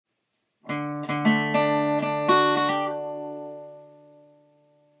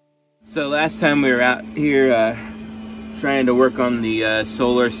So last time we were out here trying to work on the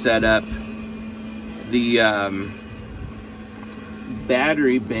solar setup, the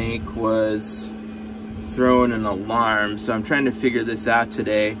battery bank was throwing an alarm. So I'm trying to figure this out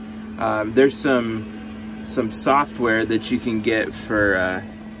today. There's some software that you can get for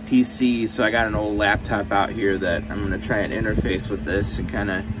PC. So I got an old laptop out here that I'm gonna try and interface with this and kind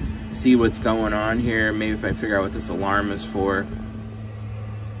of see what's going on here. Maybe if I figure out what this alarm is for.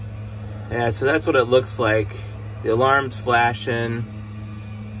 Yeah, so that's what it looks like. The alarm's flashing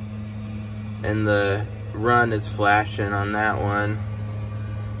and the run is flashing on that one.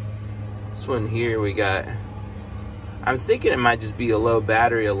 This one here we got, I'm thinking it might just be a low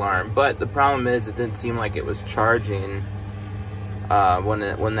battery alarm, but the problem is it didn't seem like it was charging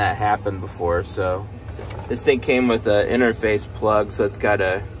when that happened before. So this thing came with an interface plug, so it's got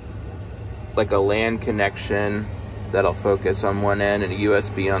like a LAN connection that'll focus on one end and a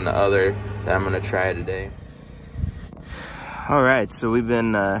USB on the other that I'm gonna try today. All right, so we've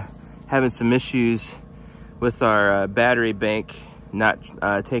been having some issues with our battery bank not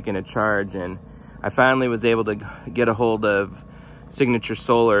taking a charge, and I finally was able to get a hold of Signature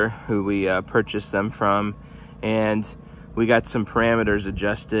Solar, who we purchased them from, and we got some parameters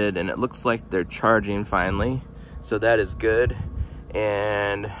adjusted and it looks like they're charging finally, so that is good.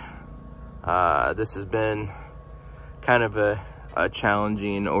 And this has been kind of a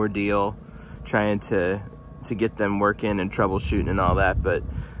challenging ordeal trying to get them working and troubleshooting and all that, but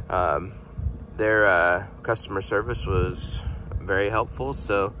their customer service was very helpful,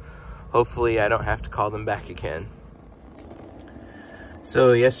 so hopefully I don't have to call them back again.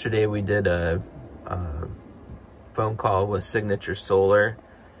 So yesterday we did a phone call with Signature Solar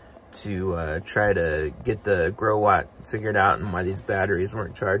to try to get the grow watt figured out and why these batteries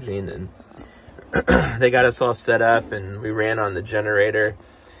weren't charging, and they got us all set up and we ran on the generator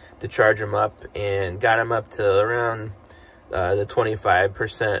to charge them up and got them up to around the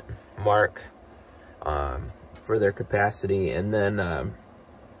 25% mark for their capacity. And then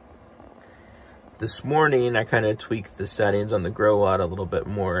this morning I kind of tweaked the settings on the grow watt a little bit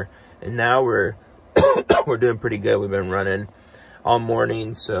more, and now we're we're doing pretty good. We've been running all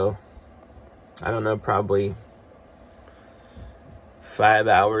morning, so I don't know, probably 5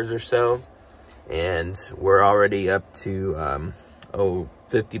 hours or so, and we're already up to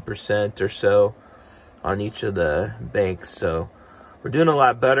 50% or so on each of the banks. So we're doing a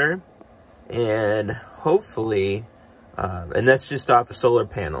lot better, and hopefully and that's just off of solar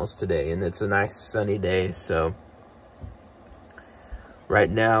panels today, and it's a nice sunny day. So right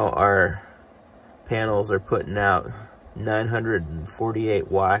now our panels are putting out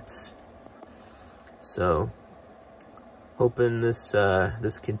 948 watts, so hoping this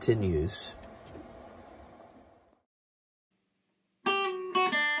this continues.